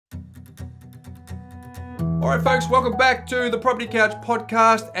All right, folks, welcome back to the Property Couch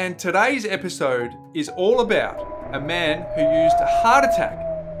podcast. And today's episode is all about a man who used a heart attack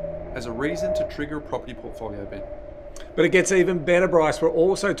as a reason to trigger a property portfolio bid. But it gets even better, Bryce. We're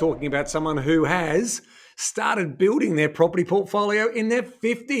also talking about someone who has started building their property portfolio in their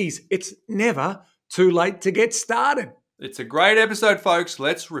 50s. It's never too late to get started. It's a great episode, folks.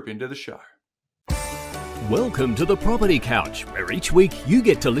 Let's rip into the show. Welcome to the Property Couch, where each week you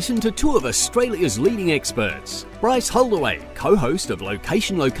get to listen to two of Australia's leading experts. Bryce Holdaway, co-host of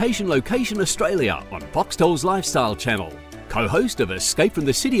Location Australia on Foxtel's Lifestyle Channel, co-host of Escape from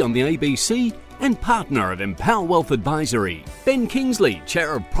the City on the ABC, and partner of Empower Wealth Advisory. Ben Kingsley,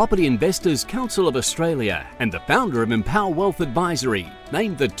 chair of Property Investors Council of Australia and the founder of Empower Wealth Advisory,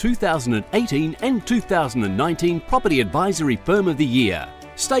 named the 2018 and 2019 Property Advisory Firm of the Year.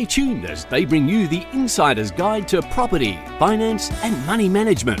 Stay tuned as they bring you the insider's guide to property, finance and money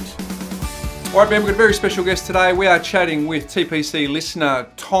management. All right, Ben, we've got a very special guest today. We are chatting with TPC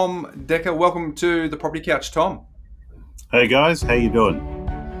listener Tom Dekker. Welcome to the Property Couch, Tom. Hey guys, how you doing?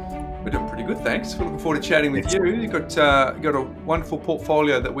 We're doing pretty good, thanks. We're looking forward to chatting with you. You've got a wonderful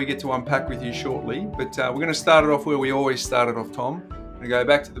portfolio that we get to unpack with you shortly. But we're going to start it off where we always started off, Tom. We're going to go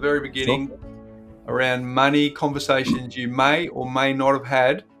back to the very beginning. Sure. Around money conversations you may or may not have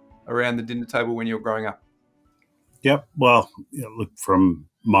had around the dinner table when you were growing up. Yep. Well, look, from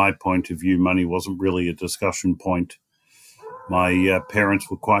my point of view, money wasn't really a discussion point. My parents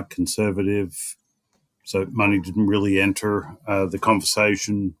were quite conservative, so money didn't really enter the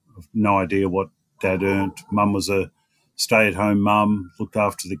conversation. I've no idea what Dad earned. Mum was a stay-at-home mum, looked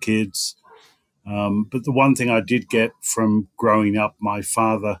after the kids. But the one thing I did get from growing up, my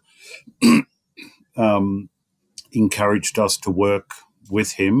father encouraged us to work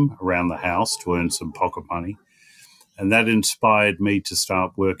with him around the house to earn some pocket money. And that inspired me to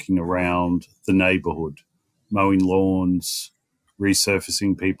start working around the neighbourhood, mowing lawns,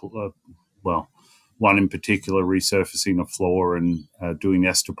 resurfacing people. One in particular, resurfacing a floor and doing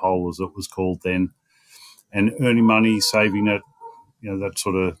estopole, as it was called then, and earning money, saving it. That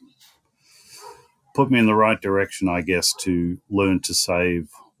sort of put me in the right direction, I guess, to learn to save,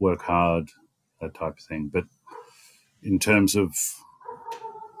 work hard, that type of thing. But in terms of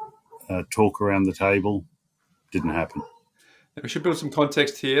talk around the table, didn't happen. We should build some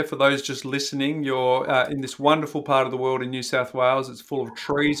context here for those just listening. You're in this wonderful part of the world in New South Wales. It's full of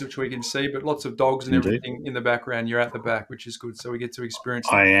trees, which we can see, but lots of dogs and everything in the background. You're at the back, which is good. So we get to experience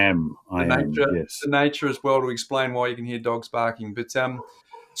the nature as well, to explain why you can hear dogs barking. But so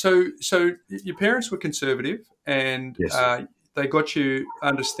your parents were conservative, and yes. They got you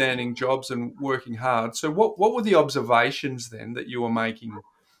understanding jobs and working hard. So what were the observations then that you were making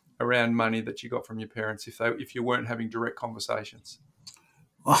around money that you got from your parents if you weren't having direct conversations?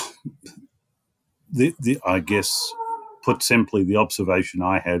 I guess, put simply, the observation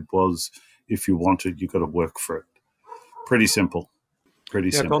I had was, if you want it, you've got to work for it. Pretty simple.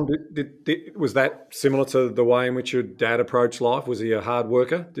 Tom, was that similar to the way in which your dad approached life? Was he a hard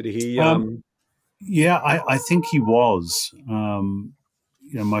worker? Did he? Yeah, I think he was.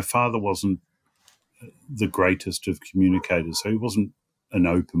 My father wasn't the greatest of communicators, so he wasn't an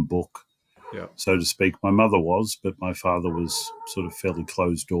open book, so to speak. My mother was, but my father was sort of fairly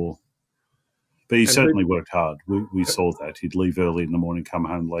closed door. But he certainly worked hard. We saw that. He'd leave early in the morning, come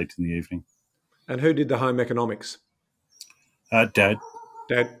home late in the evening. And who did the home economics? Dad.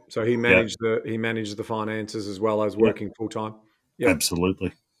 Dad. So he managed the finances as well as working full time. Yep.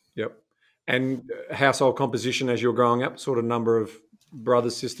 Absolutely. Yep. And household composition as you're growing up, sort of number of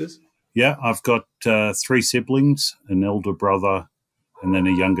brothers, sisters? Yeah, I've got 3 siblings, an elder brother, and then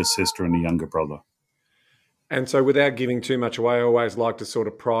a younger sister and a younger brother. And so without giving too much away, I always like to sort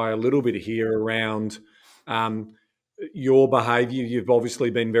of pry a little bit here around your behaviour. You've obviously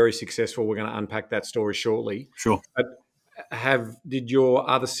been very successful. We're going to unpack that story shortly. Sure. But did your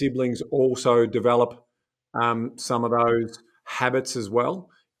other siblings also develop some of those habits as well,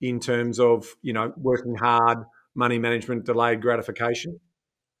 in terms of, working hard, money management, delayed gratification?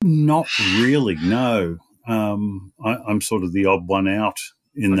 Not really, no. I'm sort of the odd one out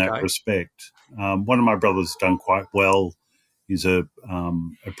in that respect. One of my brothers has done quite well. He's a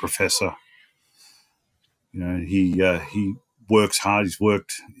professor. He works hard. He's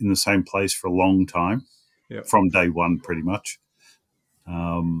worked in the same place for a long time, from day one pretty much.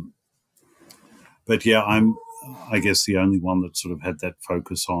 But yeah, I'm, I guess, the only one that sort of had that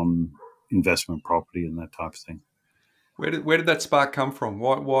focus on investment property and that type of thing. Where did that spark come from?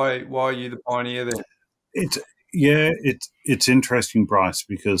 Why are you the pioneer there? It's interesting, Bryce,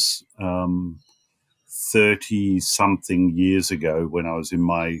 because 30-something years ago, when I was in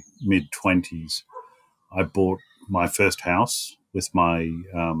my mid-20s, I bought my first house with my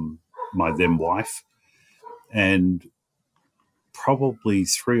my then wife, and probably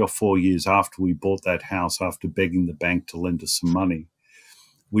 3 or 4 years after we bought that house, after begging the bank to lend us some money,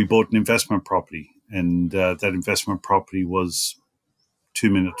 we bought an investment property, and that investment property was 2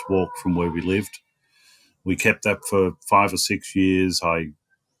 minutes walk from where we lived. We kept that for 5 or 6 years. I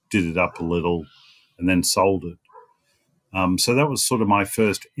did it up a little and then sold it. So that was sort of my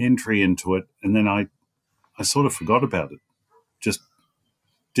first entry into it. And then I sort of forgot about it, just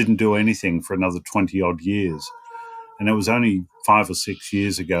didn't do anything for another 20 odd years. And it was only 5 or 6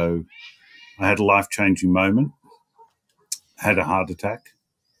 years ago, I had a life-changing moment, had a heart attack,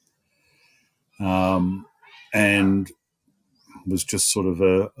 and was just sort of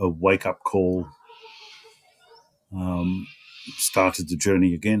a wake-up call. Started the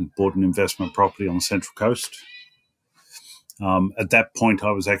journey again, bought an investment property on the Central Coast. At that point,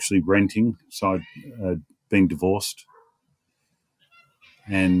 I was actually renting, so I'd been divorced,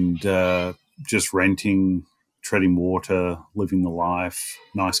 and just renting, treading water, living the life,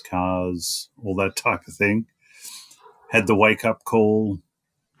 nice cars, all that type of thing. Had the wake-up call,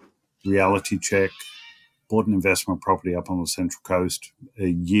 reality check, bought an investment property up on the Central Coast. A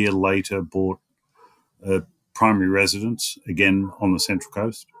year later, bought a primary residence, again on the Central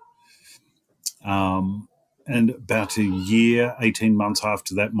Coast. And about a year, 18 months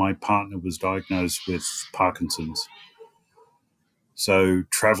after that, my partner was diagnosed with Parkinson's. So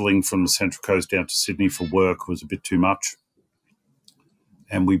travelling from the Central Coast down to Sydney for work was a bit too much.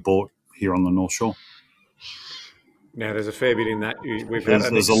 And we bought here on the North Shore. Now, there's a fair bit in that. We've had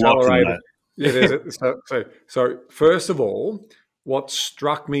an There's a lot in that. Yeah, so first of all, what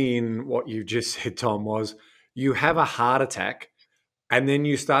struck me in what you just said, Tom, was you have a heart attack and then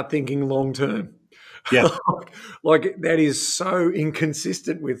you start thinking long term. Yeah. Like that is so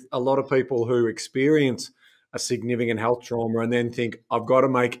inconsistent with a lot of people who experience a significant health trauma and then think, I've got to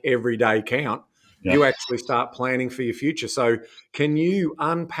make every day count. Yeah. You actually start planning for your future. So can you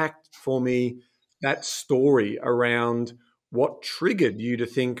unpack for me that story around what triggered you to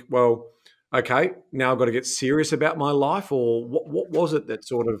think, well, okay, now I've got to get serious about my life, or what was it that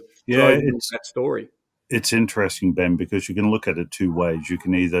sort of drove that story? It's interesting, Ben, because you can look at it two ways. You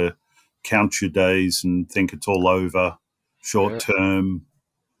can either count your days and think it's all over, short term,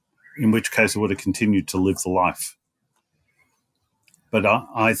 in which case I would have continued to live the life. But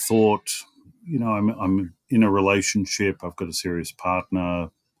I thought, I'm in a relationship, I've got a serious partner, I've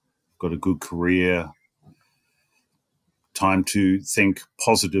got a good career, time to think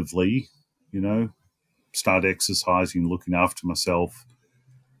positively, start exercising, looking after myself.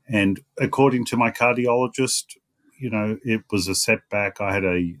 And according to my cardiologist, it was a setback. I had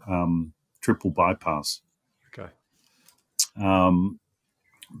a triple bypass. Okay.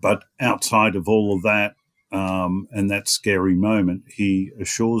 But outside of all of that and that scary moment, he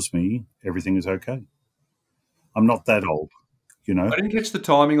assures me everything is okay. I'm not that old, I didn't catch the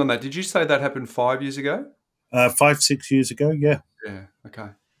timing on that. Did you say that happened 5 years ago? 5-6 years ago, yeah. Yeah, okay.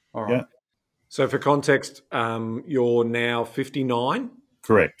 All right. Yeah. So for context, you're now 59.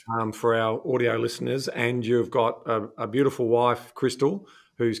 Correct. For our audio listeners, and you've got a beautiful wife, Crystal,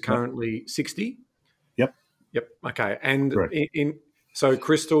 who's currently 60. Yep. Okay. And so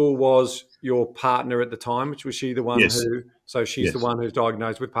Crystal was your partner at the time, which was she the one who? So she's the one who's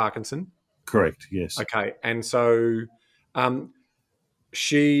diagnosed with Parkinson. Correct. Yes. Okay. And so,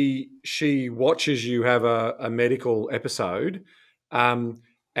 she watches you have a medical episode,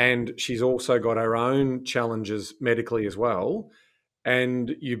 and she's also got her own challenges medically as well.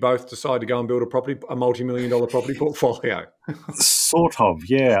 And you both decide to go and build a multi-million-dollar property portfolio. Sort of,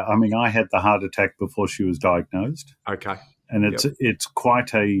 yeah. I mean, I had the heart attack before she was diagnosed. Okay. And it's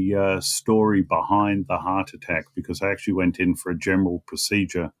quite a story behind the heart attack, because I actually went in for a general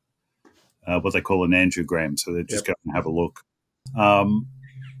procedure, what they call an angiogram. So they just go and have a look.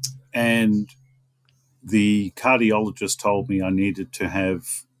 And the cardiologist told me I needed to have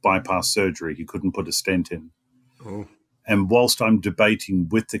bypass surgery. He couldn't put a stent in. Oh. And whilst I'm debating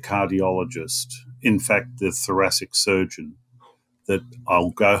with the cardiologist, in fact, the thoracic surgeon, that I'll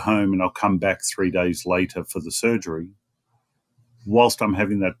go home and I'll come back 3 days later for the surgery, whilst I'm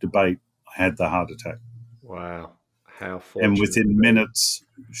having that debate, I had the heart attack. Wow. How fortunate. And within minutes,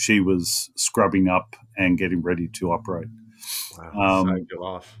 she was scrubbing up and getting ready to operate. Wow. Saved your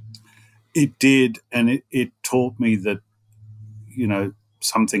life. It did. And it taught me that,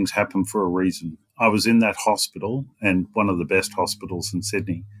 some things happen for a reason. I was in that hospital, and one of the best hospitals in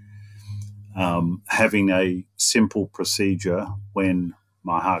Sydney, having a simple procedure when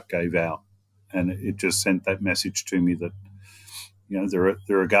my heart gave out. And it just sent that message to me that,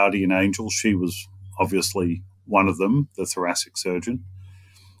 they're a guardian angel. She was obviously one of them, the thoracic surgeon.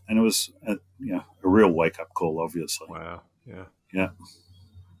 And it was a real wake-up call, obviously. Wow. Yeah. Yeah.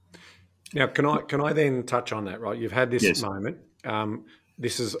 Now, can I then touch on that, right? You've had this Yes. moment.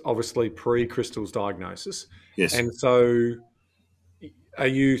 This is obviously pre-Crystal's diagnosis. Yes. And so are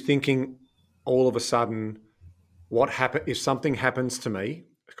you thinking all of a sudden, what happen if something happens to me?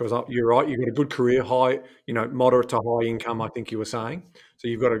 Because you're right, you've got a good career, high, moderate to high income, I think you were saying. So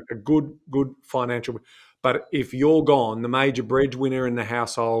you've got a good financial. But if you're gone, the major breadwinner in the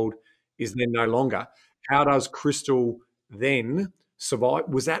household is then no longer. How does Crystal then survive?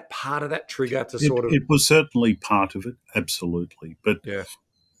 Was that part of that trigger to sort of? It was certainly part of it, absolutely. But Yeah.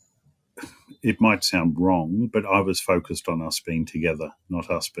 it might sound wrong, but I was focused on us being together, not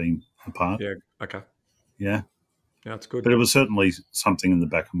us being apart. Yeah. Okay. Yeah. Yeah, that's good. But it was certainly something in the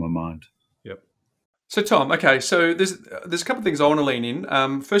back of my mind. Yep. So Tom, okay, so there's a couple of things I want to lean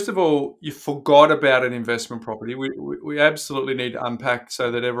in. First of all, you forgot about an investment property. We absolutely need to unpack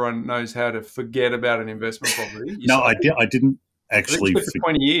so that everyone knows how to forget about an investment property. I didn't actually. For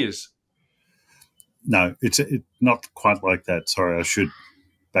 20 years. No, it's not quite like that. Sorry, I should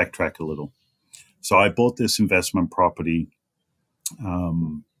backtrack a little. So I bought this investment property,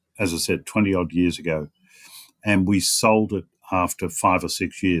 as I said, 20 odd years ago, and we sold it after 5 or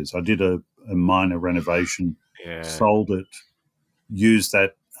 6 years. I did a minor renovation, sold it, used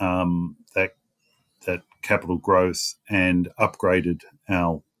that capital growth and upgraded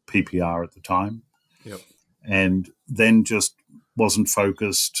our PPR at the time. Yep. And then just wasn't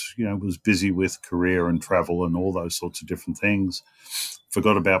focused, was busy with career and travel and all those sorts of different things.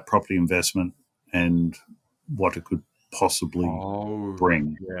 Forgot about property investment and what it could possibly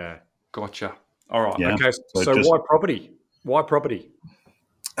bring. Yeah. Gotcha. All right. Yeah. Okay. So why property? Why property?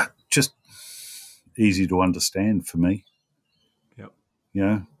 Just easy to understand for me. Yep.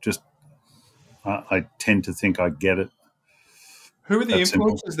 I tend to think I get it. Who were the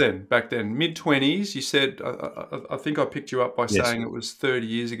influences then, back then? Mid-20s, you said, I think I picked you up by saying it was 30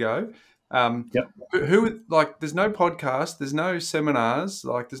 years ago. Yep. There's no podcast, there's no seminars,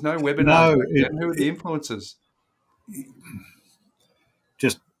 there's no webinars. No, who are the influences?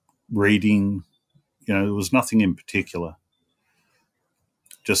 Just reading, there was nothing in particular.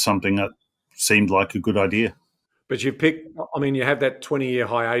 Just something that seemed like a good idea. But you have that 20-year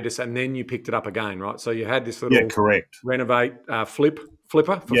hiatus and then you picked it up again, right? So you had this little correct. renovate flipper for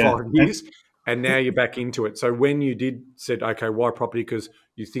 5 years and now you're back into it. So when you said, okay, why property? Because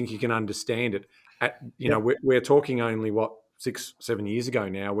you think you can understand it. We're talking only, 6-7 years ago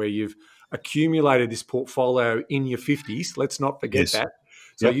now where you've accumulated this portfolio in your 50s. Let's not forget that.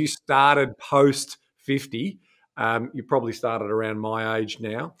 So you started post 50. You probably started around my age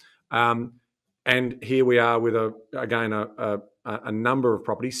now. And here we are with a number of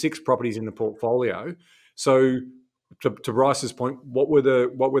properties, 6 properties in the portfolio. So to Bryce's point, what were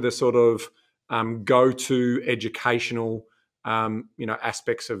the sort of go-to educational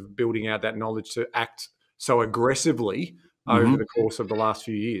aspects of building out that knowledge to act so aggressively over the course of the last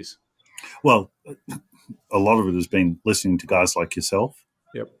few years? Well, a lot of it has been listening to guys like yourself.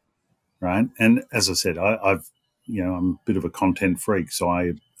 Yep. Right. And as I said, I'm a bit of a content freak, so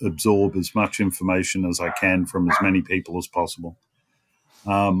I absorb as much information as I can from as many people as possible.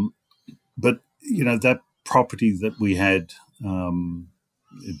 But, that property that we had,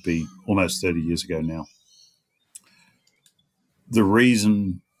 it'd be almost 30 years ago now. The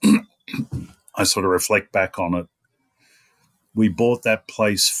reason I sort of reflect back on it, we bought that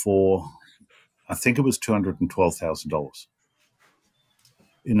place for, I think it was $212,000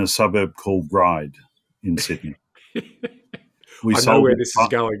 in a suburb called Ryde in Sydney. I know where this is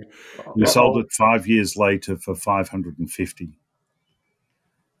going. We sold it 5 years later for $550,000.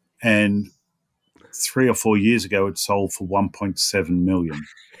 And 3 or 4 years ago, it sold for $1.7 million.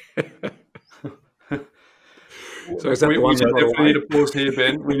 So is that we definitely need to pause here,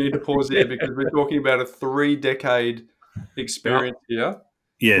 Ben. We need to pause here because we're talking about a 3-decade experience here.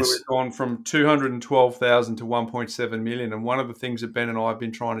 Yes. Where we've gone from 212,000 to 1.7 million. And one of the things that Ben and I have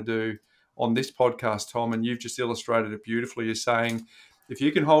been trying to do on this podcast, Tom, and you've just illustrated it beautifully, is saying if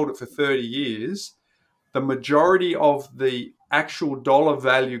you can hold it for 30 years, the majority of the actual dollar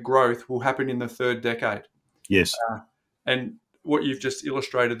value growth will happen in the 3rd decade. Yes. And what you've just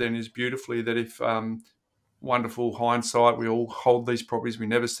illustrated then is beautifully that if wonderful hindsight, we all hold these properties, we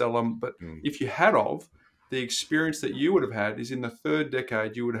never sell them. But if you had the experience that you would have had is in the 3rd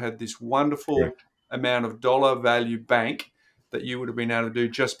decade, you would have had this wonderful amount of dollar value bank that you would have been able to do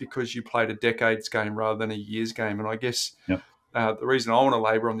just because you played a decade's game rather than a year's game. And I guess the reason I want to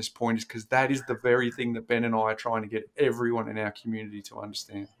labour on this point is because that is the very thing that Ben and I are trying to get everyone in our community to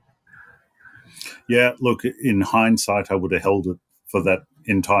understand. Yeah, look, in hindsight, I would have held it for that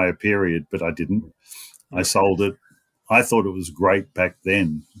entire period, but I didn't. I sold it. I thought it was great back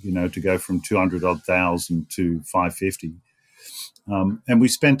then, to go from 200 odd thousand to 550. And we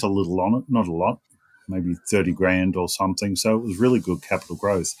spent a little on it, not a lot, maybe 30 grand or something. So it was really good capital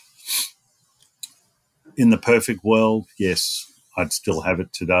growth. In the perfect world, yes, I'd still have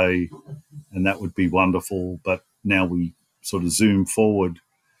it today, and that would be wonderful. But now we sort of zoom forward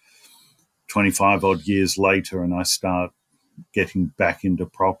 25 odd years later, and I start getting back into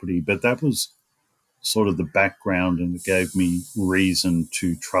property. But that was sort of the background, and it gave me reason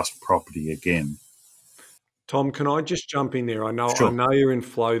to trust property again. Tom, can I just jump in there? Sure. I know you're in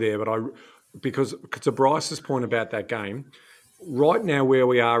flow there, but because to Bryce's point about that game, right now where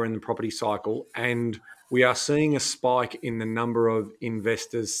we are in the property cycle, and we are seeing a spike in the number of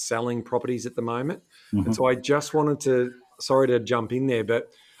investors selling properties at the moment. Mm-hmm. And so I just wanted to, sorry to jump in there, but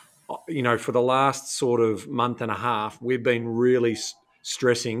for the last sort of month and a half, we've been really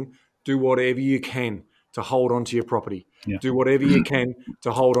stressing, do whatever you can to hold on to your property. Yeah. Do whatever you can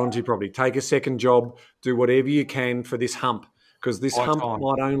to hold on to your property. Take a second job. Do whatever you can for this hump, because this hump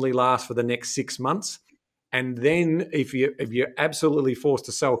might only last for the next 6 months. And then if you're absolutely forced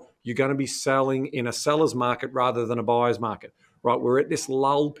to sell, you're going to be selling in a seller's market rather than a buyer's market, right? We're at this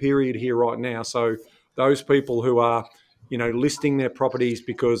lull period here right now. So those people who are, listing their properties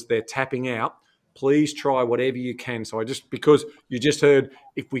because they're tapping out, please try whatever you can. So because you just heard,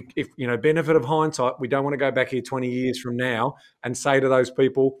 if benefit of hindsight, we don't want to go back here 20 years from now and say to those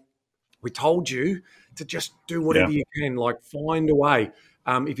people, we told you to just do whatever you can, like find a way.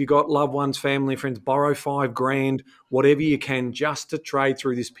 If you've got loved ones, family, friends, borrow $5,000, whatever you can, just to trade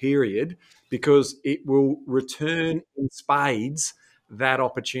through this period, because it will return in spades that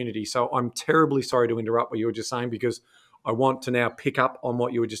opportunity. So I'm terribly sorry to interrupt what you were just saying, because I want to now pick up on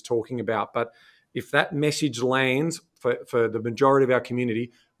what you were just talking about. But if that message lands for the majority of our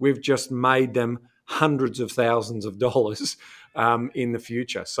community, we've just made them hundreds of thousands of dollars in the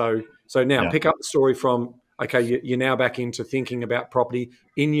future. So now pick up the story from, okay, you're now back into thinking about property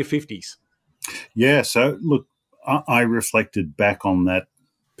in your 50s. Yeah, so look, I reflected back on that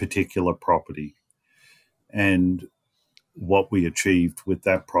particular property and what we achieved with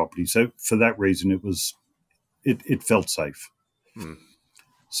that property. So for that reason, it felt safe.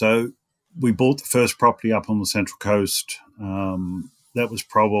 So we bought the first property up on the Central Coast. That was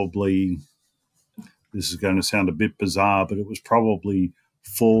probably, this is going to sound a bit bizarre, but it was probably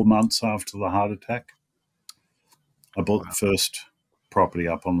 4 months after the heart attack. I bought the first property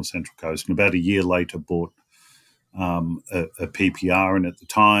up on the Central Coast, and about a year later bought a PPR. And at the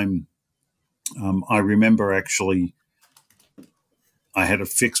time, I remember actually I had a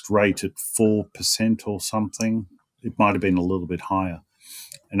fixed rate at 4% or something. It might have been a little bit higher.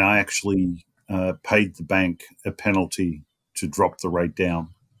 And I actually paid the bank a penalty to drop the rate down,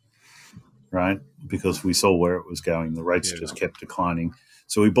 right? Because we saw where it was going. The rates just kept declining.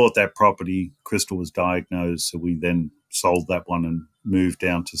 So we bought that property. Crystal was diagnosed, so we then sold that one and moved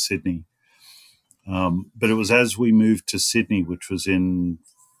down to Sydney. But it was as we moved to Sydney, which was in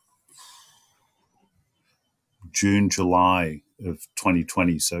June, July of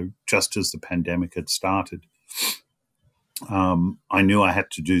 2020, so just as the pandemic had started, I knew I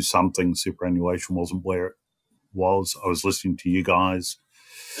had to do something. Superannuation wasn't where it was. I was listening to you guys,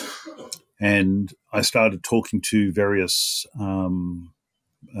 and I started talking to various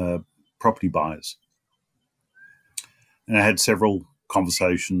property buyers. And I had several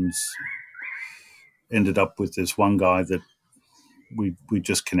conversations, ended up with this one guy that we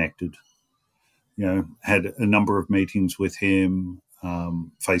just connected, had a number of meetings with him,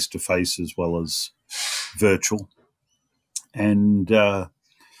 face-to-face as well as virtual. And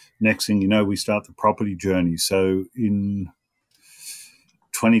next thing you know, we start the property journey. So in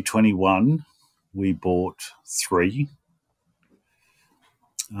 2021, we bought 3,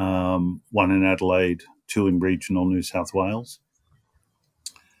 one in Adelaide, 2 in regional New South Wales.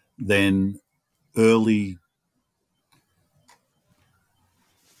 Then early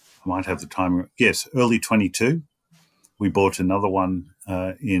 22, we bought another one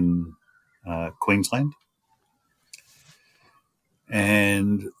in Queensland.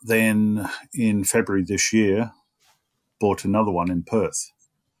 And then in February this year, bought another one in Perth.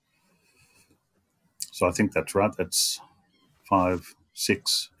 So I think that's right. That's 5,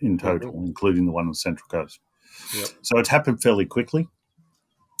 6 in total, including the one on the Central Coast. Yep. So it happened fairly quickly.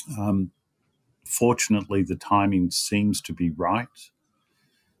 Fortunately, the timing seems to be right.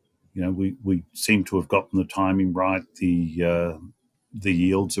 We seem to have gotten the timing right. The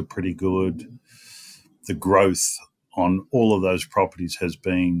yields are pretty good. The growth on all of those properties has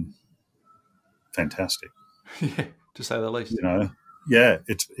been fantastic. Yeah, to say the least. You know, yeah,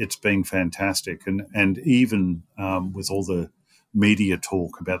 it's been fantastic, and even with all the media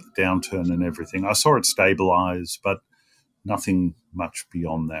talk about the downturn and everything, I saw it stabilise, but nothing much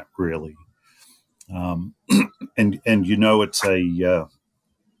beyond that really. And you know, it's an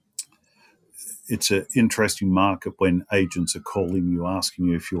interesting market when agents are calling you asking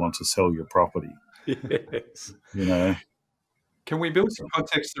you if you want to sell your property. Yes. You know. Can we build some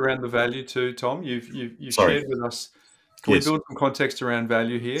context around the value too, Tom? You've Sorry. shared with us. Can Yes. we build some context around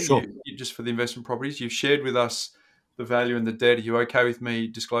value here? Sure. You just for the investment properties, you've shared with us the value and the debt. Are you okay with me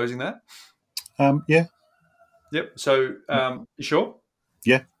disclosing that? Yeah. Yep. So, you sure?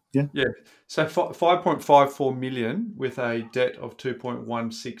 Yeah. Yeah. So 5.54 million with a debt of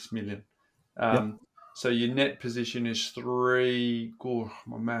 2.16 million. So your net position is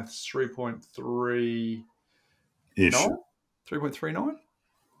my maths, 3.3 Ish. 3.39.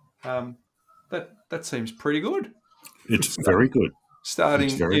 That seems pretty good. It's very good. Starting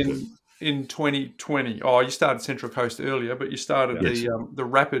It's very good. in 2020. Oh, you started Central Coast earlier, but you started Yes. the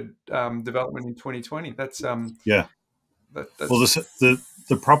rapid development in 2020. That's Yeah. that's Well,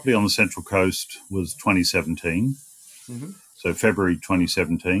 the property on the Central Coast was 2017. Mhm. So February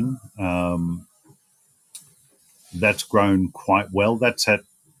 2017. That's grown quite well. That's at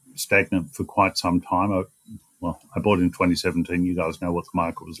stagnant for quite some time. I bought in 2017. You guys know what the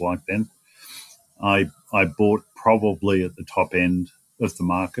market was like then. I bought probably at the top end of the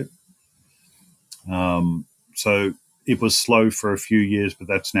market. So it was slow for a few years, but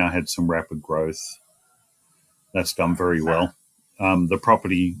that's now had some rapid growth. That's done very well. The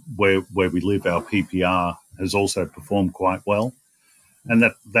property where we live, our PPR, has also performed quite well. And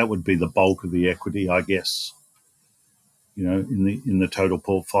that would be the bulk of the equity, I guess. You know, in the total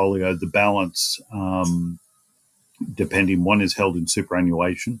portfolio, the balance, depending, one is held in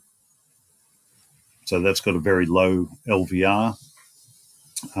superannuation, so that's got a very low LVR,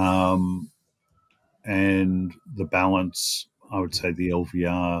 and the balance, I would say, the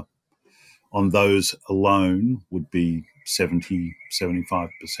LVR on those alone would be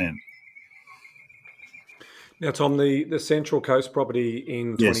 75%. Now, Tom, the Central Coast property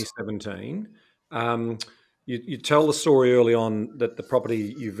in Yes. 2017, you tell the story early on that the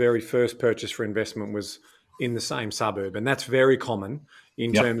property you very first purchased for investment was in the same suburb, and that's very common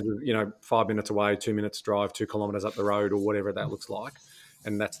in terms of 5 minutes away, 2 minutes drive, 2 kilometres up the road, or whatever that looks like,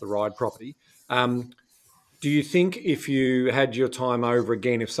 and that's the right property. Do you think if you had your time over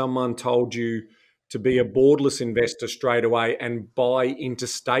again, if someone told you to be a boardless investor straight away and buy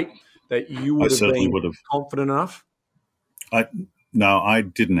interstate, that you would have been confident enough? No, I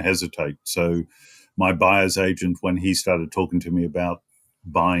didn't hesitate. So my buyer's agent, when he started talking to me about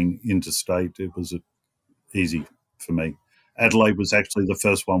buying interstate, it was easy for me. Adelaide was actually the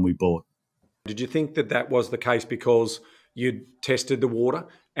first one we bought. Did you think that was the case because you'd tested the water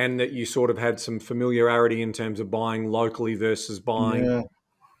and that you sort of had some familiarity in terms of buying locally versus buying? Yeah.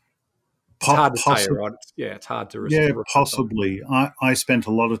 It's hard to say, right? It's hard to respond. Yeah, possibly. I spent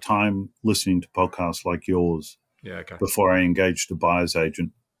a lot of time listening to podcasts like yours before I engaged a buyer's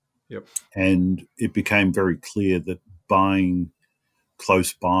agent. Yep. And it became very clear that buying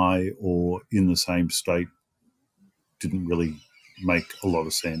close by or in the same state didn't really make a lot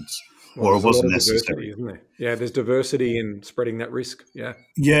of sense. Or it wasn't necessary. Isn't there? Yeah, there's diversity in spreading that risk. Yeah.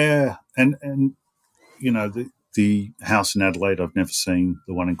 Yeah. And the house in Adelaide I've never seen,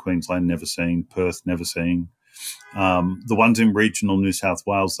 the one in Queensland never seen, Perth never seen. The ones in regional New South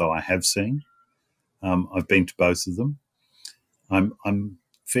Wales, though, I have seen. I've been to both of them. I'm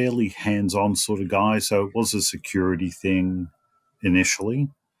fairly hands-on sort of guy, so it was a security thing initially.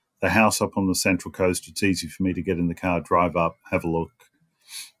 The house up on the Central Coast, it's easy for me to get in the car, drive up, have a look,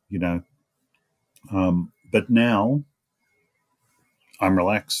 But now I'm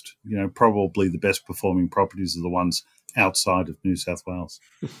relaxed. Probably the best performing properties are the ones outside of New South Wales.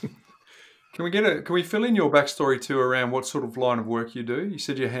 Can we fill in your backstory too around what sort of line of work you do? You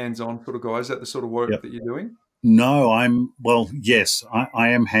said you're hands-on sort of guy. Is that the sort of work that you're doing? No, yes, I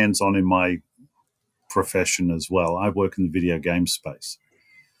am hands-on in my profession as well. I work in the video game space.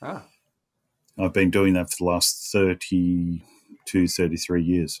 I've been doing that for the last 32, 33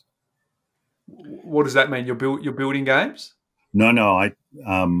 years. What does that mean? You're building games? No, I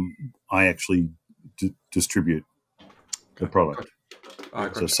actually distribute the product.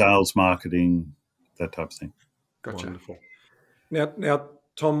 So sales, marketing, that type of thing. Gotcha. Wonderful. Now,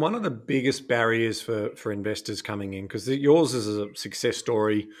 Tom, one of the biggest barriers for investors coming in, because yours is a success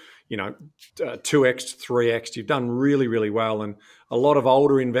story, 2x, 3x, you've done really, really well. And a lot of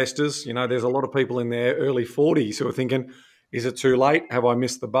older investors, there's a lot of people in their early 40s who are thinking, is it too late? Have I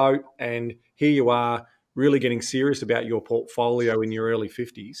missed the boat? And here you are, really getting serious about your portfolio in your early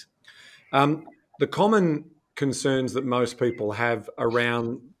 50s. The common concerns that most people have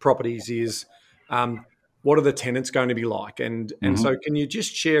around properties is what are the tenants going to be like? And so can you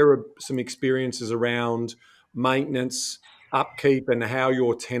just share some experiences around maintenance, upkeep, and how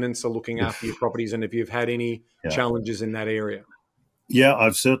your tenants are looking after your properties, and if you've had any challenges in that area? Yeah,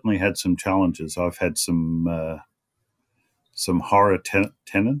 I've certainly had some challenges. I've had some horror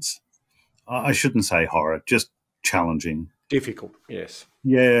tenants. I shouldn't say horror, just challenging. Difficult, yes.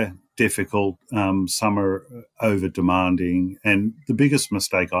 Yeah, difficult. Some are over demanding. And the biggest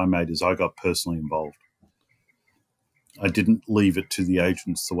mistake I made is I got personally involved. I didn't leave it to the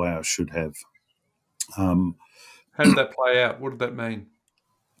agents the way I should have. How did that play out? What did that mean?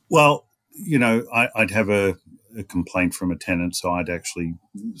 Well, I'd have a complaint from a tenant.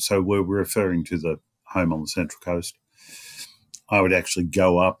 So we're referring to the home on the Central Coast. I would actually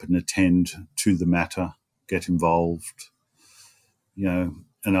go up and attend to the matter, get involved, and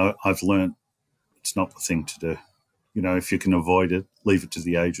I've learned it's not the thing to do. If you can avoid it, leave it to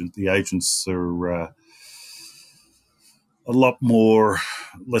the agent. The agents are a lot more,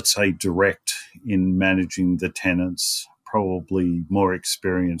 let's say, direct in managing the tenants, probably more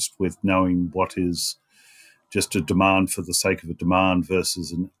experienced with knowing what is just a demand for the sake of a demand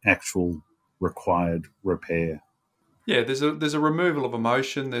versus an actual required repair. Yeah, there's a removal of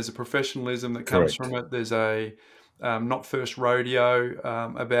emotion. There's a professionalism that comes from it. There's a not first rodeo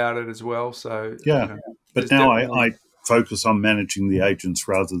about it as well. So yeah, but now I focus on managing the agents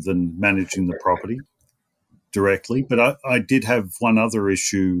rather than managing the property directly. But I did have one other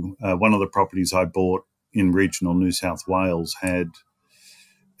issue. One of the properties I bought in regional New South Wales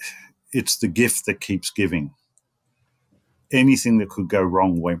it's the gift that keeps giving. Anything that could go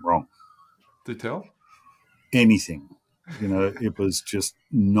wrong went wrong. Do tell? Anything. It was just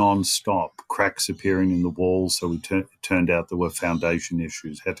non-stop, cracks appearing in the walls. So it turned out there were foundation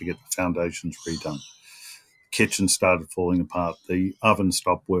issues, had to get the foundations redone. Kitchen started falling apart. The oven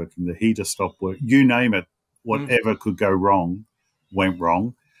stopped working. The heater stopped working. You name it, whatever could go wrong went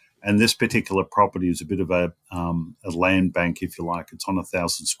wrong. And this particular property is a bit of a land bank, if you like. It's on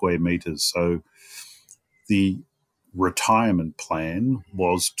 1,000 square meters. So the retirement plan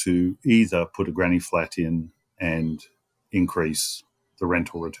was to either put a granny flat in and increase the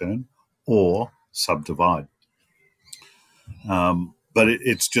rental return or subdivide. But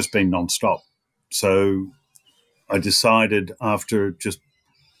it's just been non-stop. So I decided, after just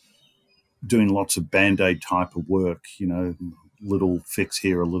doing lots of Band-Aid type of work, little fix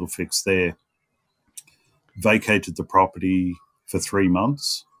here, a little fix there, vacated the property for 3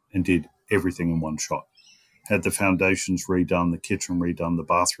 months and did everything in one shot. Had the foundations redone, the kitchen redone, the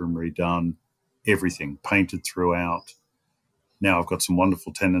bathroom redone, everything, painted throughout. Now I've got some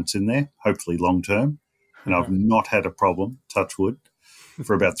wonderful tenants in there, hopefully long term, and I've not had a problem, touch wood,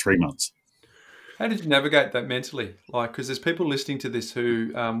 for about 3 months. How did you navigate that mentally? Because there's people listening to this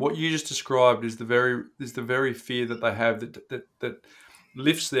who, what you just described is the very fear that they have that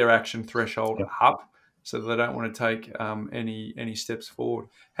lifts their action threshold up, so that they don't want to take any steps forward.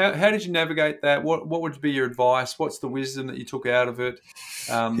 How did you navigate that? What would be your advice? What's the wisdom that you took out of it?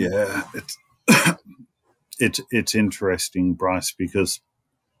 It's interesting, Bryce, because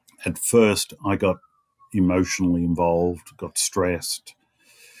at first I got emotionally involved, got stressed,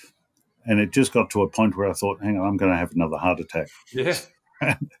 and it just got to a point where I thought, hang on, I'm going to have another heart attack. Yeah.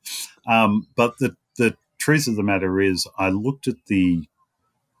 But the truth of the matter is, I looked at the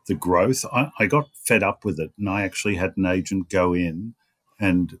growth. I got fed up with it, and I actually had an agent go in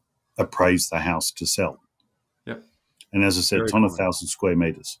and appraise the house to sell. Yep. And as I said, it's on 1,000 square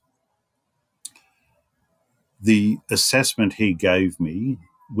meters. The assessment he gave me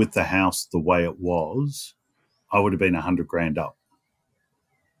with the house the way it was, I would have been 100 grand up.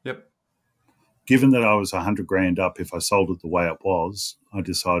 Yep. Given that I was 100 grand up, if I sold it the way it was, I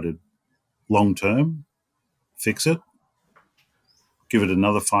decided long term, fix it, give it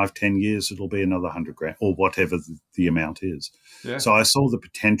another 5-10 years, it'll be another 100 grand or whatever the amount is. Yeah. So I saw the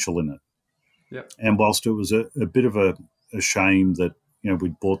potential in it. Yep. And whilst it was a bit of a shame that,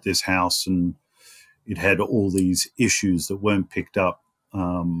 we'd bought this house and it had all these issues that weren't picked up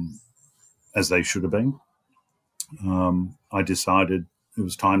as they should have been, I decided it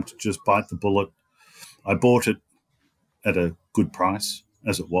was time to just bite the bullet. I bought it at a good price,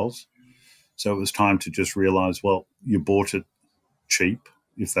 as it was. So it was time to just realize, well, you bought it cheap,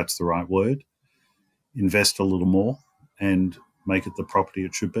 if that's the right word, invest a little more and make it the property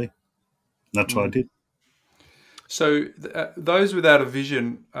it should be. That's what I did. So those without a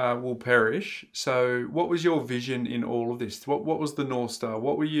vision will perish. So what was your vision in all of this? What was the North Star?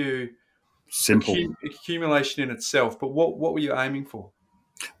 What were you Simple. accumulation in itself, but what were you aiming for?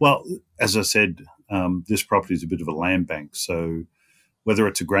 Well, as I said, this property is a bit of a land bank. So whether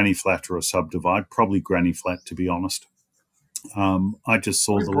it's a granny flat or a subdivide, probably granny flat, to be honest. I just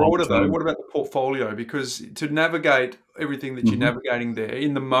saw the long term. What about the portfolio? Because to navigate everything that you're navigating there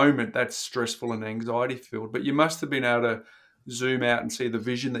in the moment, that's stressful and anxiety filled. But you must have been able to zoom out and see the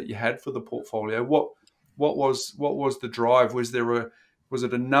vision that you had for the portfolio. What was the drive? Was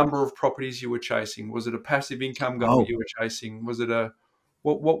it a number of properties you were chasing? Was it a passive income goal you were chasing? Was it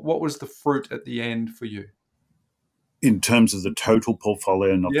what was the fruit at the end for you? In terms of the total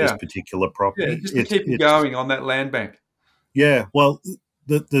portfolio, not this particular property. Yeah, just to keep it going on that land bank. Yeah, well,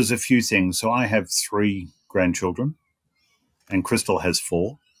 there's a few things. So I have 3 grandchildren, and Crystal has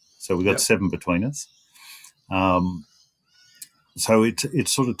 4. So we've got 7 between us. So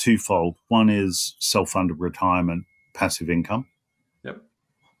it's sort of twofold. One is self-funded retirement, passive income. Yep.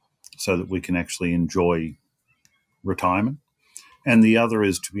 So that we can actually enjoy retirement. And the other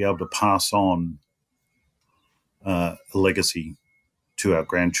is to be able to pass on a legacy to our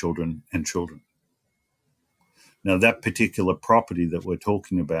grandchildren and children. Now, that particular property that we're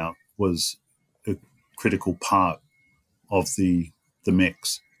talking about was a critical part of the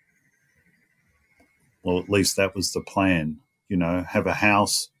mix. Well, at least that was the plan, have a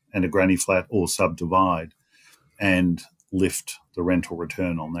house and a granny flat or subdivide and lift the rental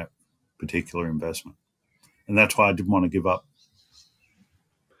return on that particular investment. And that's why I didn't want to give up.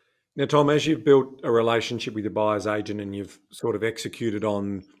 Now, Tom, as you've built a relationship with your buyer's agent and you've sort of executed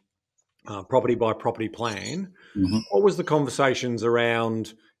on property by property plan, what was the conversations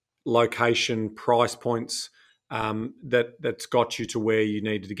around location, price points that's got you to where you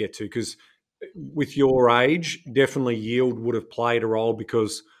needed to get to? Because with your age, definitely yield would have played a role,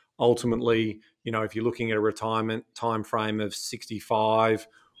 because ultimately, if you're looking at a retirement time frame of 65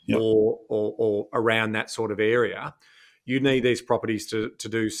 or around that sort of area, you need these properties to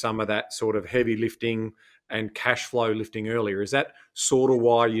do some of that sort of heavy lifting and cash flow lifting earlier. Is that sort of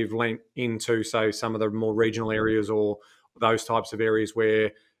why you've lent into, say, some of the more regional areas or those types of areas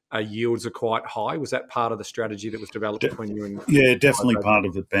where yields are quite high? Was that part of the strategy that was developed between you and... Yeah, definitely part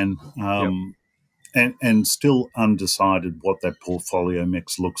of it, Ben. And still undecided what that portfolio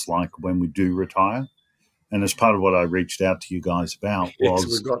mix looks like when we do retire. And as part of what I reached out to you guys about was...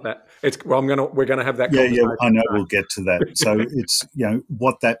 Yes, we've got that. We're going to have that conversation. Yeah, I know we'll get to that. So it's,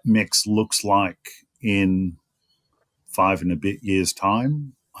 what that mix looks like in 5 and a bit years'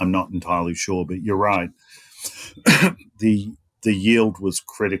 time, I'm not entirely sure, but you're right. The yield was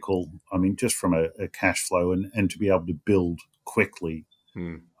critical. I mean, just from a cash flow and to be able to build quickly,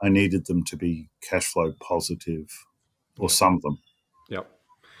 I needed them to be cash flow positive, or some of them. Yep.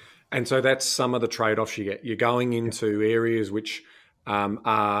 And so that's some of the trade-offs you get. You're going into areas which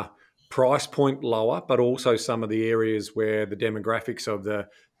are price point lower, but also some of the areas where the demographics of the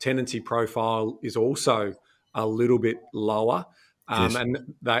tenancy profile is also a little bit lower. And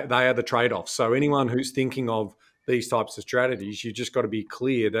they are the trade-offs. So anyone who's thinking of these types of strategies, you just got to be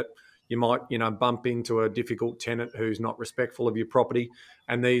clear that you might, bump into a difficult tenant who's not respectful of your property.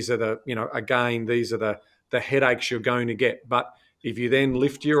 And these are these are the headaches you're going to get. But if you then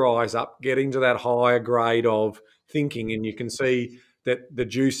lift your eyes up, get into that higher grade of thinking, and you can see that the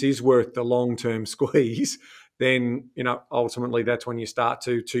juice is worth the long-term squeeze, then, ultimately that's when you start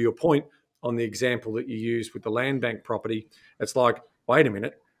to your point on the example that you used with the land bank property. It's like, wait a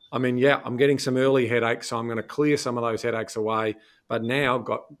minute. I mean, I'm getting some early headaches, so I'm going to clear some of those headaches away. But now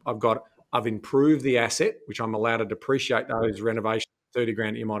I've improved the asset, which I'm allowed to depreciate those renovations, 30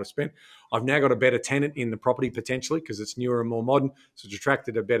 grand that you might have spent. I've now got a better tenant in the property potentially because it's newer and more modern. So it's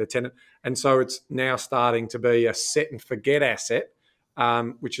attracted a better tenant. And so it's now starting to be a set and forget asset,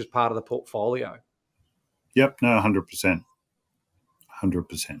 which is part of the portfolio. Yep, no, 100%.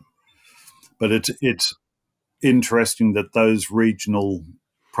 100%. But it's interesting that those regional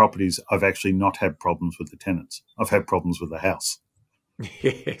properties, I've actually not had problems with the tenants. I've had problems with the house.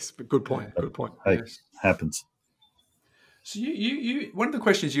 Yes, but good point. Good point. Hey, happens. So you one of the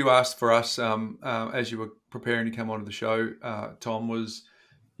questions you asked for us as you were preparing to come onto the show, Tom, was,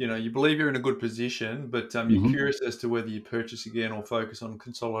 you believe you're in a good position, but you're curious as to whether you purchase again or focus on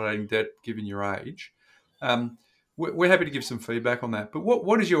consolidating debt given your age. We're happy to give some feedback on that. But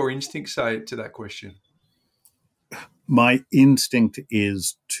what does your instinct say to that question? My instinct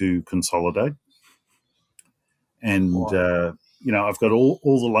is to consolidate. And, I've got all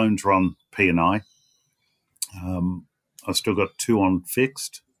the loans are on P&I. I've still got 2 on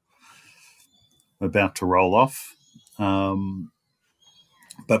fixed. I'm about to roll off.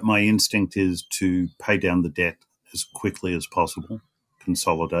 But my instinct is to pay down the debt as quickly as possible,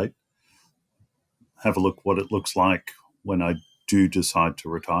 consolidate, have a look what it looks like when I do decide to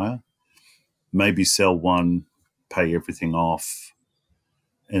retire, maybe sell one, pay everything off,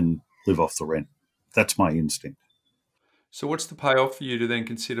 and live off the rent. That's my instinct. So what's the payoff for you to then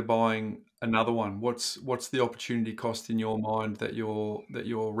consider buying another one? What's the opportunity cost in your mind that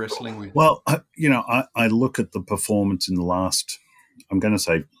you're wrestling with? Well, I look at the performance in the last, I'm going to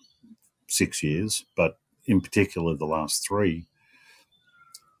say 6 years, but in particular the last 3.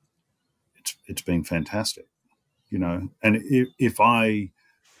 It's been fantastic, and if I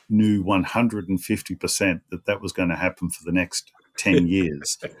knew 150% that was going to happen for the next 10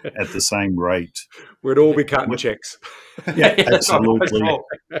 years at the same rate, we'd all be cutting checks. Yeah, absolutely.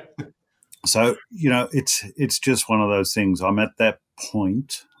 So, it's just one of those things. I'm at that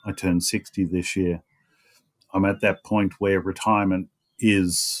point. I turned 60 this year. I'm at that point where retirement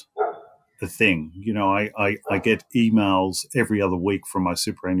is the thing. I get emails every other week from my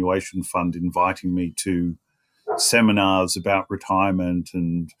superannuation fund inviting me to seminars about retirement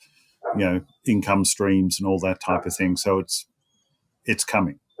and, income streams and all that type of thing. So it's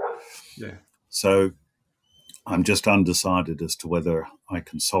coming. Yeah. So I'm just undecided as to whether I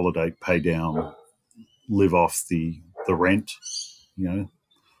consolidate, pay down, live off the rent,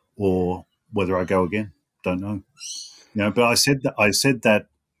 or whether I go again. Don't know. But I said that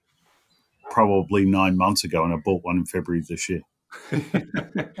probably 9 months ago, and I bought one in February this year.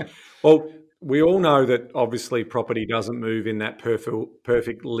 Well, we all know that obviously property doesn't move in that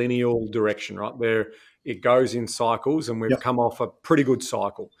perfect linear direction, right? It goes in cycles, and we've come off a pretty good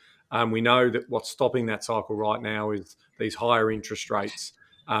cycle. We know that what's stopping that cycle right now is these higher interest rates,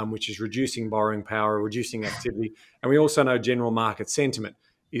 which is reducing borrowing power, reducing activity. And we also know general market sentiment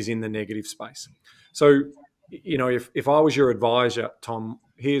is in the negative space. So, if I was your advisor, Tom,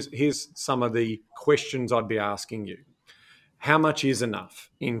 here's some of the questions I'd be asking you. How much is enough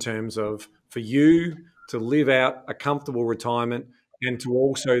in terms of for you to live out a comfortable retirement and to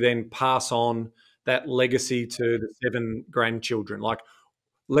also then pass on that legacy to the 7 grandchildren? Like,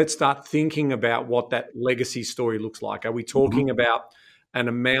 let's start thinking about what that legacy story looks like. Are we talking about an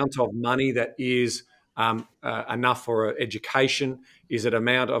amount of money that is enough for education? Is it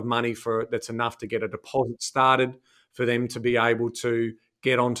amount of money that's enough to get a deposit started for them to be able to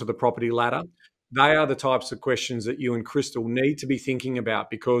get onto the property ladder? They are the types of questions that you and Crystal need to be thinking about,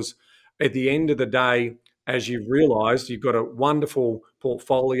 because at the end of the day, as you've realised, you've got a wonderful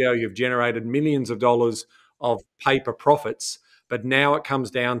portfolio, you've generated millions of dollars of paper profits, but now it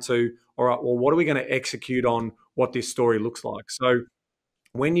comes down to, all right, well, what are we going to execute on what this story looks like? So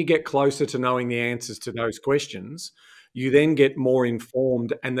when you get closer to knowing the answers to those questions, you then get more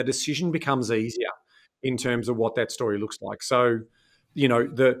informed and the decision becomes easier in terms of what that story looks like. So,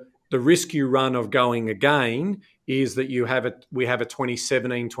 the risk you run of going again is that we have a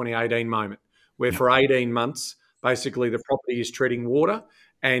 2017, 2018 moment where for 18 months, basically the property is treading water.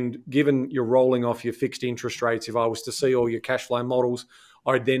 And given you're rolling off your fixed interest rates, if I was to see all your cash flow models,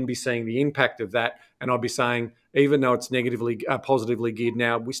 I'd then be seeing the impact of that. And I'd be saying, even though it's positively geared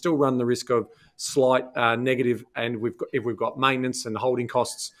now, we still run the risk of slight negative. And if we've got maintenance and holding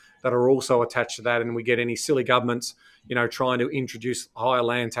costs that are also attached to that, and we get any silly governments, trying to introduce higher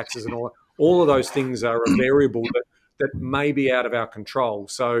land taxes and all of those things are a variable that may be out of our control.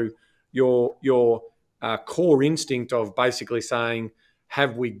 So your core instinct of basically saying,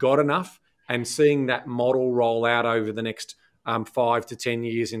 have we got enough? And seeing that model roll out over the next 5 to 10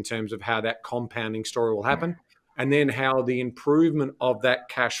 years in terms of how that compounding story will happen, and then how the improvement of that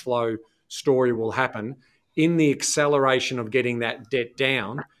cash flow story will happen in the acceleration of getting that debt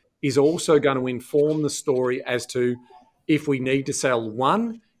down is also going to inform the story as to if we need to sell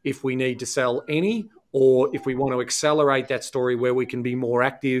one, if we need to sell any, or if we want to accelerate that story where we can be more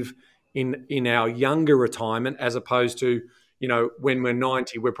active in our younger retirement, as opposed to, when we're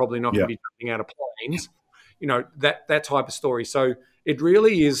 90, we're probably not going to be jumping out of planes, that type of story. So it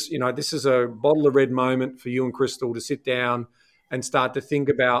really is, this is a bottle of red moment for you and Crystal to sit down and start to think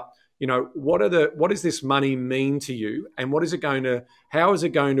about, what does this money mean to you, and how is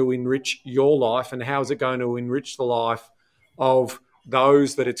it going to enrich your life, and how is it going to enrich the life of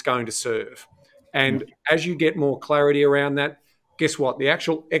those that it's going to serve? And as you get more clarity around that, guess what? The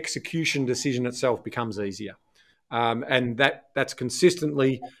actual execution decision itself becomes easier. And that's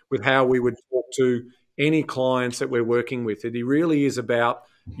consistently with how we would talk to any clients that we're working with. It really is about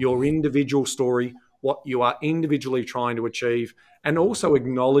your individual story, what you are individually trying to achieve, and also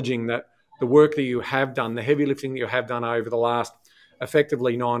acknowledging that the work that you have done, the heavy lifting that you have done over the last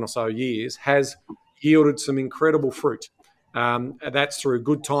effectively 9 or so years has yielded some incredible fruit. That's through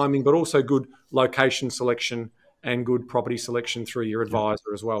good timing, but also good location selection and good property selection through your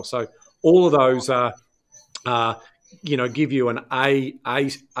advisor as well. So all of those give you an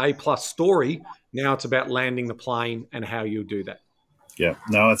A plus story. Now it's about landing the plane and how you do that. Yeah,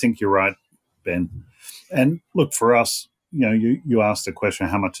 no, I think you're right, Ben. And look, for us, you asked the question,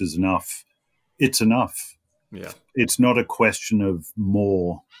 how much is enough? It's enough. Yeah. It's not a question of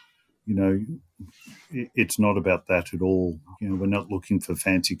more. It's not about that at all. We're not looking for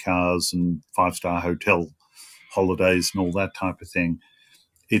fancy cars and 5-star hotel holidays and all that type of thing.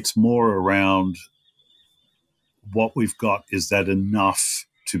 It's more around what we've got. Is that enough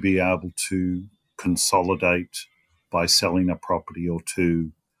to be able to consolidate by selling a property or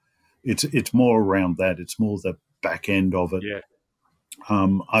two? It's more around that. It's more the back end of it. Yeah.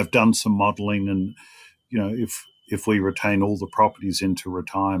 I've done some modelling, and if we retain all the properties into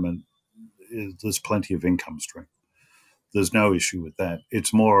retirement, there's plenty of income stream. There's no issue with that.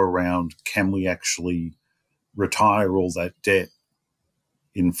 It's more around, can we actually retire all that debt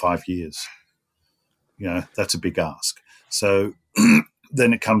in 5 years? That's a big ask. So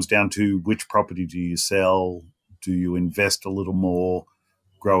then it comes down to, which property do you sell? Do you invest a little more,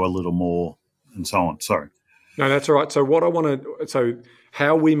 grow a little more, and so on? Sorry. No, that's all right. So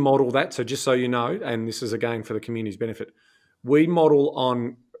how we model that, so just so you know, and this is again for the community's benefit,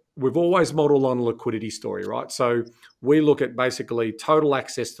 we've always modeled on a liquidity story, right? So we look at basically total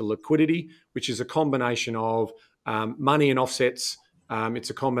access to liquidity, which is a combination of money and offsets. It's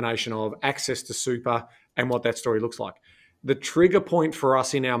a combination of access to super and what that story looks like. The trigger point for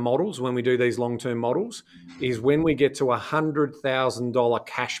us in our models, when we do these long-term models, is when we get to $100,000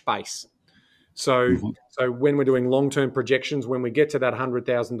 cash base. So when we're doing long-term projections, when we get to that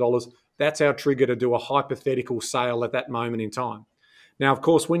 $100,000, that's our trigger to do a hypothetical sale at that moment in time. Now, of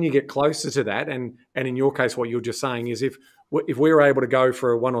course, when you get closer to that, and in your case, what you're just saying is if we're able to go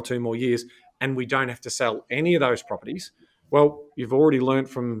for 1 or 2 more years and we don't have to sell any of those properties, well, you've already learned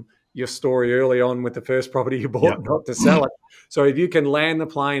from your story early on with the first property you bought, not to sell it. So if you can land the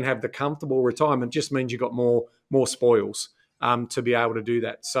plane, have the comfortable retirement, just means you've got more spoils to be able to do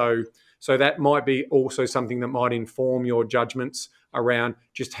that. So that might be also something that might inform your judgments around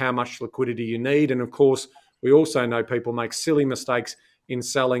just how much liquidity you need. And of course, we also know people make silly mistakes in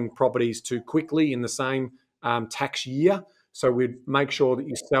selling properties too quickly in the same tax year. So we'd make sure that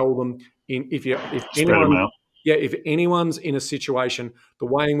you sell them if anyone's in a situation, the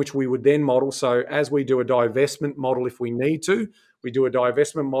way in which we would then model. So as we do a divestment model, if we need to, we do a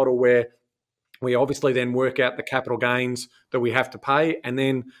divestment model where we obviously then work out the capital gains that we have to pay. And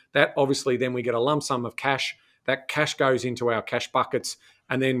then that obviously then we get a lump sum of cash. That cash goes into our cash buckets.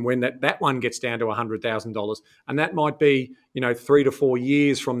 And then when that one gets down to $100,000, and that might be 3 to 4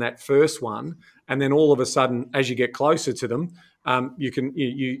 years from that first one, and then all of a sudden, as you get closer to them, you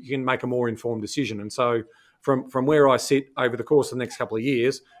can make a more informed decision. And so from where I sit over the course of the next couple of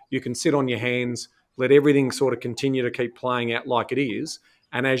years, you can sit on your hands, let everything sort of continue to keep playing out like it is.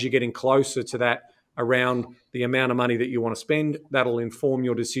 And as you're getting closer to that, around the amount of money that you want to spend, that'll inform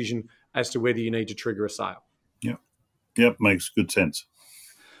your decision as to whether you need to trigger a sale. Yep, makes good sense.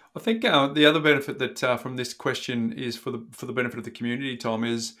 I think the other benefit that from this question is for the benefit of the community, Tom,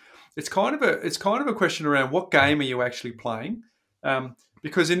 is it's kind of a question around what game are you actually playing,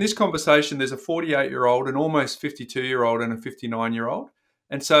 because in this conversation there's a 48-year-old, an almost 52-year-old, and a 59-year-old,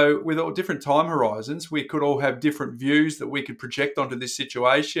 and so with all different time horizons, we could all have different views that we could project onto this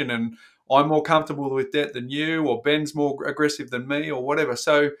situation. And I'm more comfortable with debt than you, or Ben's more aggressive than me, or whatever.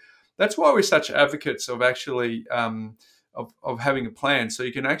 So that's why we're such advocates of actually of having a plan, so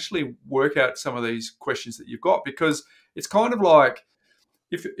you can actually work out some of these questions that you've got, because it's kind of like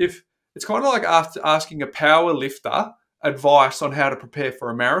if it's kind of like asking a power lifter advice on how to prepare for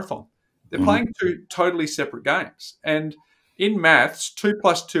a marathon. They're playing two totally separate games. And in maths, 2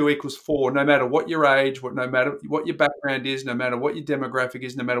 + 2 = 4, no matter what your age, no matter what your background is, no matter what your demographic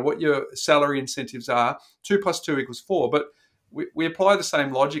is, no matter what your salary incentives are, 2 + 2 = 4. But we apply the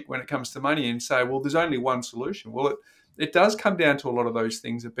same logic when it comes to money and say, well, there's only one solution. Well, it does come down to a lot of those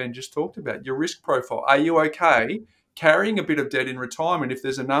things that Ben just talked about. Your risk profile. Are you okay carrying a bit of debt in retirement if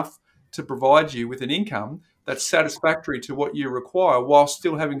there's enough to provide you with an income that's satisfactory to what you require, while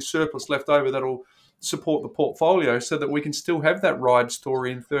still having surplus left over that'll support the portfolio, so that we can still have that ride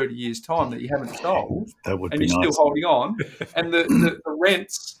story in 30 years' time that you haven't sold, that would and be you're nice. still holding on. And the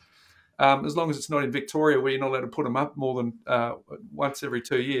rents, as long as it's not in Victoria where you're not allowed to put them up more than once every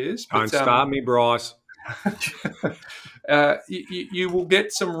 2 years. Don't start me, Bryce. you will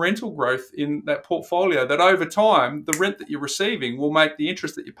get some rental growth in that portfolio that over time, the rent that you're receiving will make the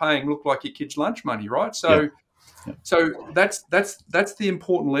interest that you're paying look like your kid's lunch money, right? So, that's the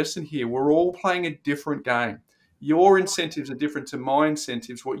important lesson here. We're all playing a different game. Your incentives are different to my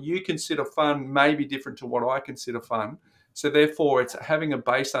incentives. What you consider fun may be different to what I consider fun. So therefore, it's having a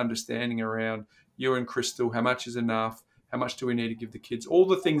base understanding around you and Crystal, how much is enough, how much do we need to give the kids, all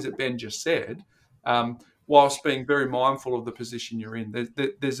the things that Ben just said, whilst being very mindful of the position you're in.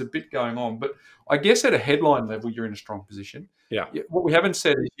 There's a bit going on. But I guess at a headline level, you're in a strong position. Yeah. What we haven't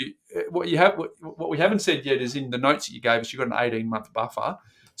said is what we haven't said yet is in the notes that you gave us, you've got an 18-month buffer.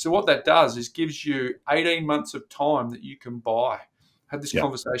 So what that does is gives you 18 months of time that you can buy. I had this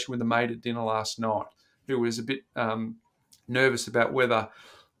conversation with a mate at dinner last night who was a bit nervous about whether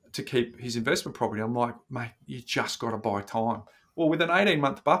to keep his investment property. I'm like, mate, you just got to buy time. Well, with an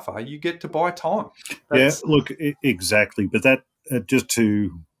 18-month buffer, you get to buy time. Exactly. But that just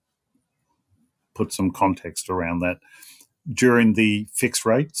to put some context around that, during the fixed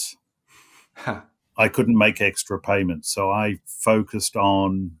rates, I couldn't make extra payments. So I focused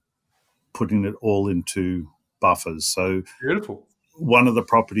on putting it all into buffers. So beautiful. One of the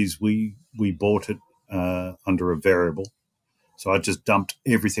properties we bought it under a variable. So I just dumped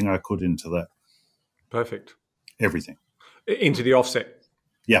everything I could into that. Perfect. Everything. Into the offset.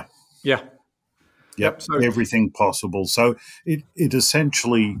 Yeah. Yeah. Yep. So everything possible. So it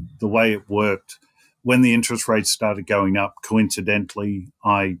essentially, the way it worked, when the interest rates started going up, coincidentally,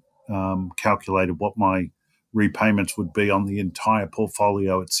 I calculated what my repayments would be on the entire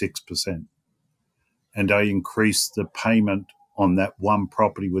portfolio at 6%. And I increased the payment on that one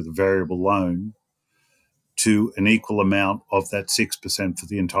property with a variable loan to an equal amount of that 6% for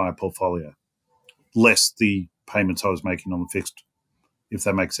the entire portfolio, less the payments I was making on the fixed, if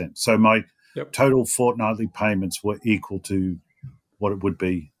that makes sense. So my total fortnightly payments were equal to what it would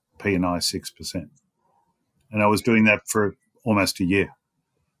be P&I 6%. And I was doing that for almost a year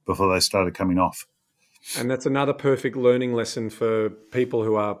before they started coming off. And that's another perfect learning lesson for people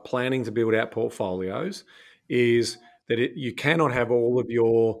who are planning to build out portfolios, is that you cannot have all of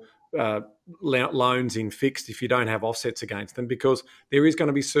your loans in fixed if you don't have offsets against them, because there is going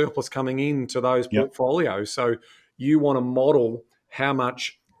to be surplus coming into those portfolios. So you want to model how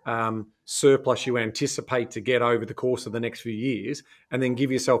much surplus you anticipate to get over the course of the next few years, and then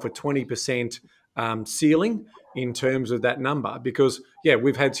give yourself a 20% ceiling in terms of that number. Because,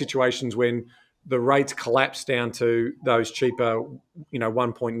 we've had situations when the rates collapse down to those cheaper,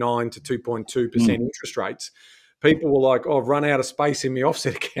 1.9 to 2.2% interest rates. People were like, "Oh, I've run out of space in my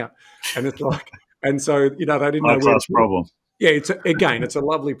offset account," and it's like, and so they didn't know where. Problem. Yeah, it's a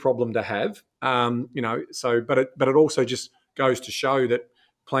lovely problem to have. So but it also just goes to show that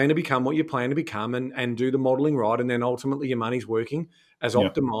plan to become what you plan to become, and do the modelling right, and then ultimately your money's working as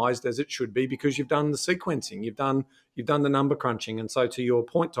optimised as it should be, because you've done the sequencing, you've done the number crunching. And so to your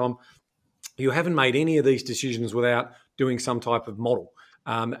point, Tom, you haven't made any of these decisions without doing some type of model.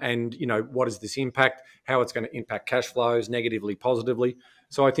 And what is this impact, how it's going to impact cash flows negatively, positively.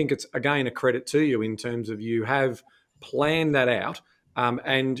 So I think it's, again, a credit to you in terms of you have planned that out.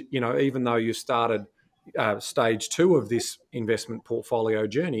 And even though you started stage 2 of this investment portfolio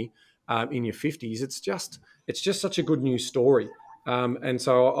journey in your 50s, it's just such a good news story. And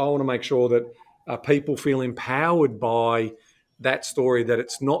so I want to make sure that people feel empowered by that story, that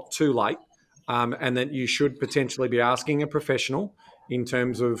it's not too late, and that you should potentially be asking a professional in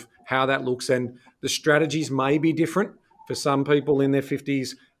terms of how that looks. And the strategies may be different for some people in their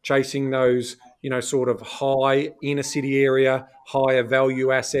 50s, chasing those, sort of high inner city area, higher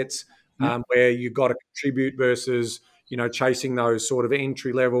value assets, where you've got to contribute, versus, chasing those sort of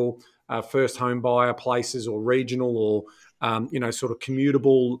entry level first home buyer places, or regional, or, sort of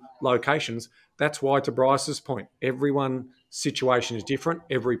commutable locations. That's why, to Bryce's point, everyone's situation is different.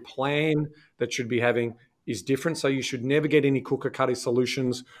 Every plan that should be having is different. So you should never get any cookie cutter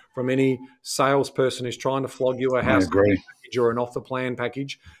solutions from any salesperson who's trying to flog you a house package or an off the plan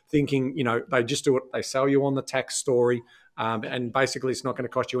package, thinking, they just do it. They sell you on the tax story. And basically it's not going to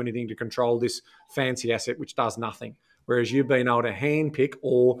cost you anything to control this fancy asset, which does nothing. Whereas you've been able to handpick,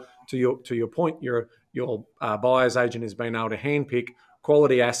 or to your point, your buyer's agent has been able to handpick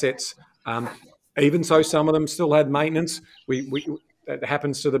quality assets. Even so, some of them still had maintenance. That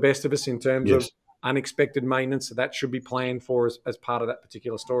happens to the best of us in terms of unexpected maintenance. So that should be planned for as part of that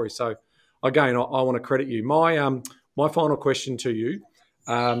particular story. So again, I want to credit you. My final question to you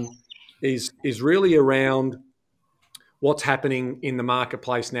is really around what's happening in the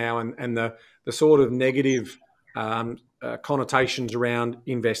marketplace now, and the sort of negative connotations around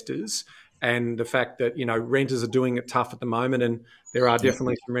investors, and the fact that, renters are doing it tough at the moment, and there are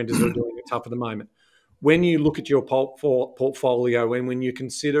definitely some renters who are doing it tough at the moment. When you look at your portfolio and when you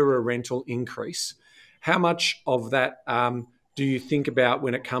consider a rental increase, how much of that do you think about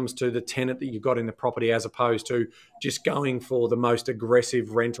when it comes to the tenant that you've got in the property, as opposed to just going for the most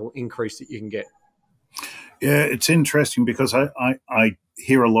aggressive rental increase that you can get? Yeah, it's interesting because I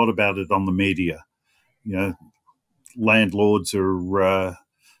hear a lot about it on the media. Landlords are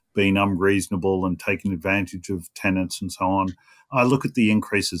being unreasonable and taking advantage of tenants and so on. I look at the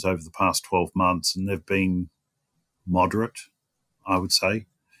increases over the past 12 months and they've been moderate, I would say.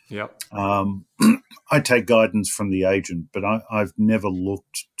 Yep. I take guidance from the agent, but I've never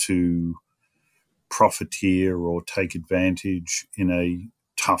looked to profiteer or take advantage in a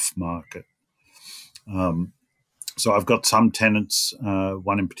tough market. So I've got some tenants,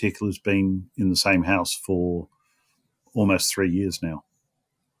 one in particular has been in the same house for almost 3 years now.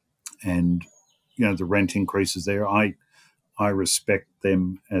 And, the rent increases there, I respect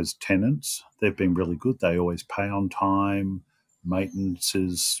them as tenants. They've been really good. They always pay on time. Maintenance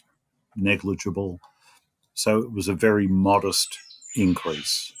is negligible. So it was a very modest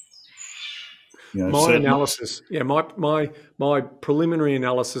increase. My analysis, my preliminary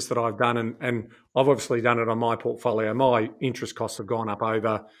analysis that I've done, and I've obviously done it on my portfolio, my interest costs have gone up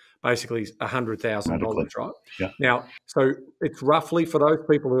over basically $100,000, right? Yeah. Now, so it's roughly, for those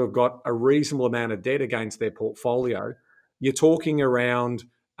people who have got a reasonable amount of debt against their portfolio, you're talking around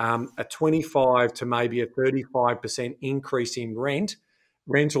a 25 to maybe a 35% increase in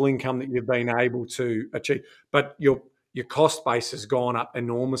rental income that you've been able to achieve. But your cost base has gone up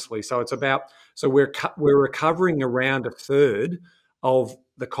enormously. So it's we're recovering around a third of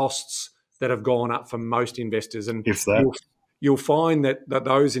the costs that have gone up for most investors. And if that, you'll find that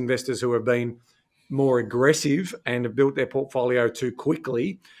those investors who have been more aggressive and have built their portfolio too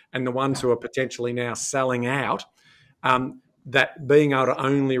quickly, and the ones who are potentially now selling out, that being able to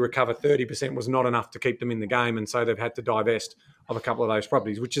only recover 30% was not enough to keep them in the game. And so they've had to divest of a couple of those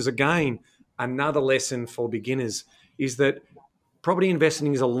properties, which is, again, another lesson for beginners, is that property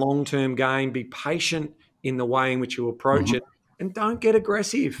investing is a long-term game. Be patient in the way in which you approach it, and don't get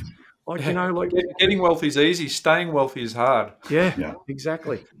aggressive. Getting wealthy is easy. Staying wealthy is hard. Yeah,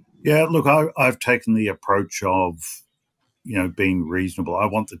 exactly. Yeah, look, I've taken the approach of, being reasonable. I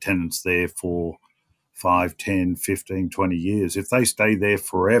want the tenants there for 5, 10, 15, 20 years. If they stay there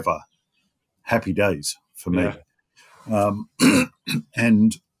forever, happy days for me. Yeah.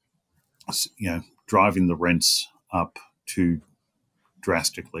 And, driving the rents up too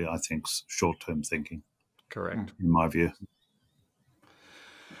drastically, I think, is short-term thinking. Correct. In my view.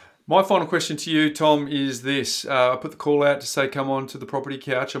 My final question to you, Tom, is this. I put the call out to say come on to the Property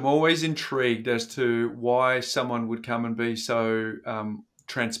Couch. I'm always intrigued as to why someone would come and be so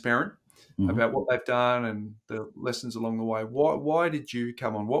transparent about what they've done and the lessons along the way. Why did you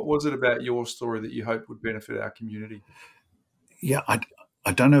come on? What was it about your story that you hope would benefit our community? Yeah,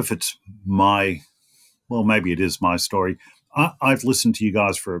 I don't know if it's maybe it is my story. I've listened to you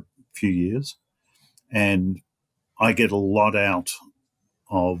guys for a few years, and I get a lot out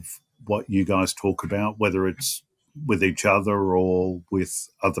of what you guys talk about, whether it's with each other or with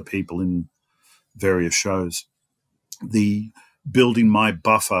other people in various shows. The building my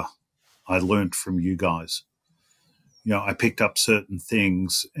buffer, I learned from you guys. I picked up certain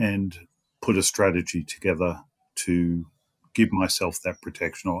things and put a strategy together to give myself that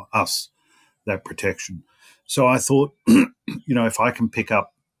protection, or us that protection. So I thought, if I can pick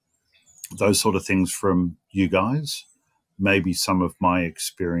up those sort of things from you guys, maybe some of my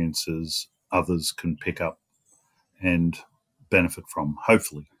experiences others can pick up and benefit from,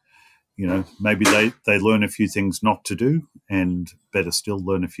 hopefully. Maybe they learn a few things not to do, and better still,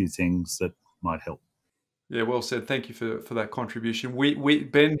 learn a few things that might help. Yeah, well said. Thank you for that contribution.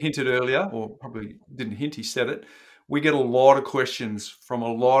 Ben hinted earlier, or probably didn't hint, he said it. We get a lot of questions from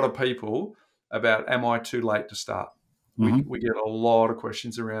a lot of people about, am I too late to start? We get a lot of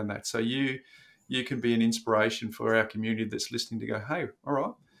questions around that. So you can be an inspiration for our community that's listening to go, hey, all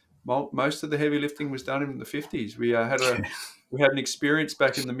right, well, most of the heavy lifting was done in the 50s. We had an experience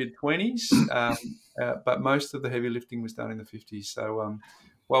back in the mid-20s, but most of the heavy lifting was done in the 50s. So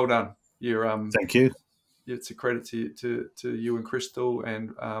well done. Thank you. It's a credit to you and Crystal,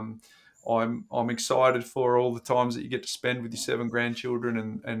 and I'm excited for all the times that you get to spend with your 7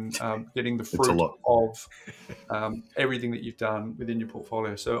 grandchildren and getting the fruit of everything that you've done within your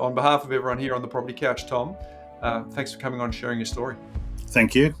portfolio. So on behalf of everyone here on the Property Couch, Tom, thanks for coming on and sharing your story.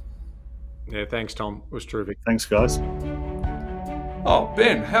 Thank you. Yeah, thanks, Tom. It was terrific. Thanks, guys. Oh,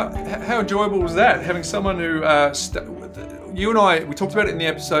 Ben, how enjoyable was that? Having someone who you and I, we talked about it in the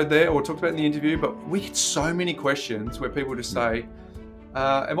episode there, or talked about it in the interview, but we get so many questions where people just say,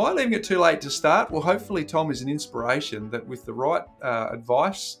 am I leaving it too late to start? Well, hopefully Tom is an inspiration that with the right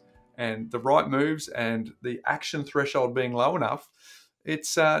advice and the right moves and the action threshold being low enough,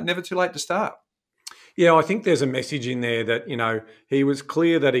 it's never too late to start. Yeah, I think there's a message in there that, he was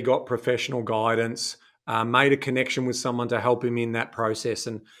clear that he got professional guidance, made a connection with someone to help him in that process.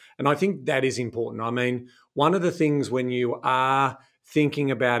 And I think that is important. I mean, one of the things when you are thinking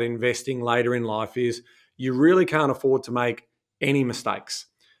about investing later in life is you really can't afford to make any mistakes.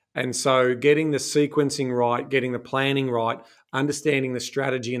 And so getting the sequencing right, getting the planning right, understanding the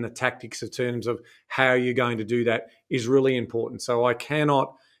strategy and the tactics in terms of how you're going to do that is really important. So I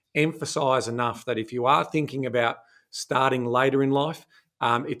cannot emphasize enough that if you are thinking about starting later in life,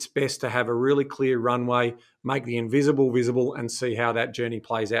 it's best to have a really clear runway, make the invisible visible, and see how that journey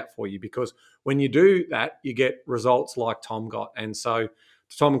plays out for you. Because when you do that, you get results like Tom got. And so,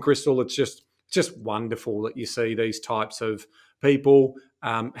 Tom and Crystal, it's just wonderful that you see these types of people.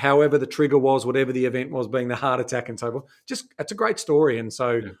 However the trigger was, whatever the event was, being the heart attack and so forth. It's a great story. And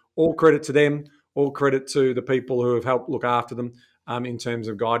so, all credit to them, all credit to the people who have helped look after them in terms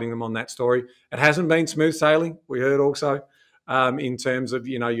of guiding them on that story. It hasn't been smooth sailing. We heard also. In terms of,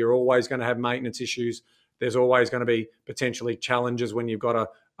 you're always going to have maintenance issues. There's always going to be potentially challenges when you've got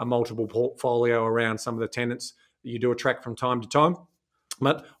a multiple portfolio around some of the tenants that you do attract from time to time.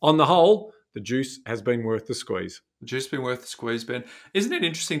 But on the whole, the juice has been worth the squeeze. The juice has been worth the squeeze, Ben. Isn't it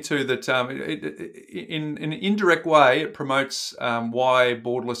interesting too that in an indirect way, it promotes why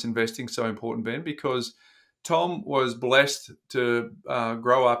borderless investing is so important, Ben, because Tom was blessed to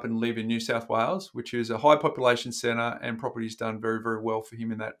grow up and live in New South Wales, which is a high population centre, and property's done very, very well for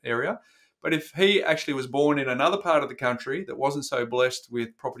him in that area. But if he actually was born in another part of the country that wasn't so blessed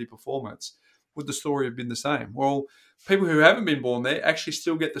with property performance, would the story have been the same? Well, people who haven't been born there actually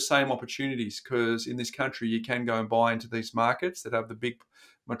still get the same opportunities, because in this country you can go and buy into these markets that have the big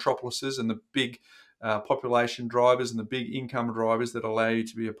metropolises and the big population drivers and the big income drivers that allow you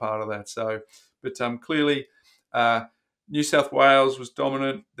to be a part of that. So, but clearly New South Wales was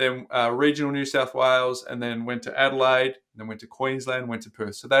dominant, then regional New South Wales, and then went to Adelaide, then went to Queensland, went to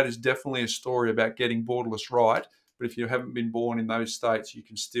Perth. So that is definitely a story about getting borderless right. But if you haven't been born in those states, you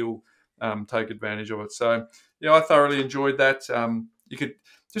can still take advantage of it. So, I thoroughly enjoyed that. You could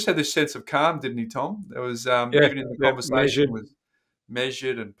just have this sense of calm, didn't he, Tom? There was even in the conversation was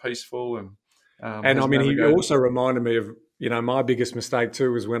measured and peaceful. And I mean, he also reminded me of, my biggest mistake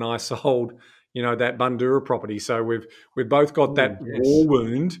too was when I sold, that Bundoora property. So we've both got that war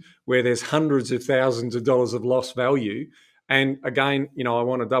wound where there's hundreds of thousands of dollars of lost value. And again, I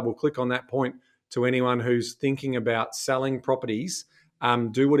want to double click on that point to anyone who's thinking about selling properties.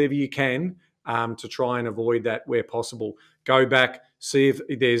 Do whatever you can to try and avoid that where possible. Go back, see if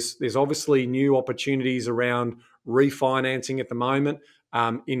there's obviously new opportunities around refinancing at the moment.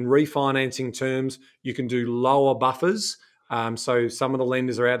 In refinancing terms, you can do lower buffers. So some of the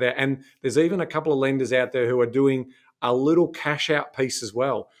lenders are out there, and there's even a couple of lenders out there who are doing a little cash out piece as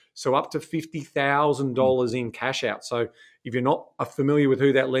well. So up to $50,000 in cash out. So if you're not familiar with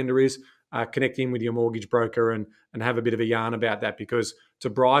who that lender is, connect in with your mortgage broker and have a bit of a yarn about that. Because to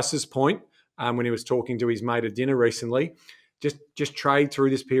Bryce's point, when he was talking to his mate at dinner recently, just trade through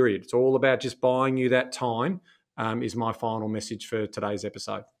this period. It's all about just buying you that time, is my final message for today's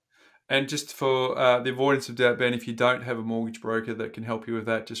episode. And just for the avoidance of doubt, Ben, if you don't have a mortgage broker that can help you with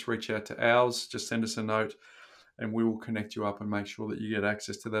that, just reach out to ours. Just send us a note and we will connect you up and make sure that you get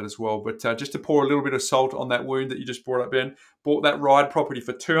access to that as well. But just to pour a little bit of salt on that wound that you just brought up, Ben, bought that ride property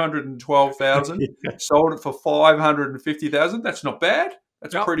for $212,000, sold it for $550,000. That's not bad.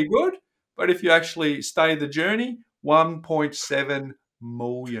 That's pretty good. But if you actually stay the journey, $1.7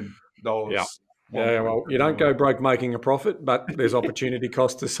 million. Yeah. Yeah, well, you don't go broke making a profit, but there's opportunity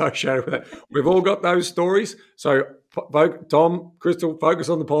costs associated with it. We've all got those stories. So, Tom, Crystal, focus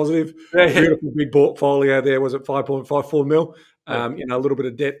on the positive. Beautiful big portfolio there. Was it 5.54 mil? A little bit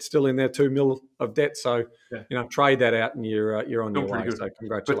of debt still in there, 2 mil of debt. So, trade that out and you're on your way. Good. So,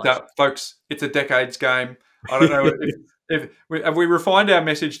 congratulations. But, folks, it's a decades game. I don't know have we refined our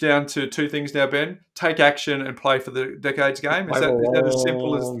message down to two things now, Ben? Take action and play for the decades game. Is that as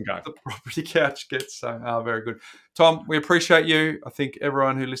simple as the property couch gets? So, very good. Tom, we appreciate you. I think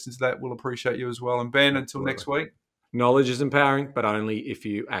everyone who listens to that will appreciate you as well. And Ben, until next week. Knowledge is empowering, but only if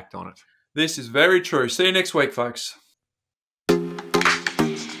you act on it. This is very true. See you next week, folks.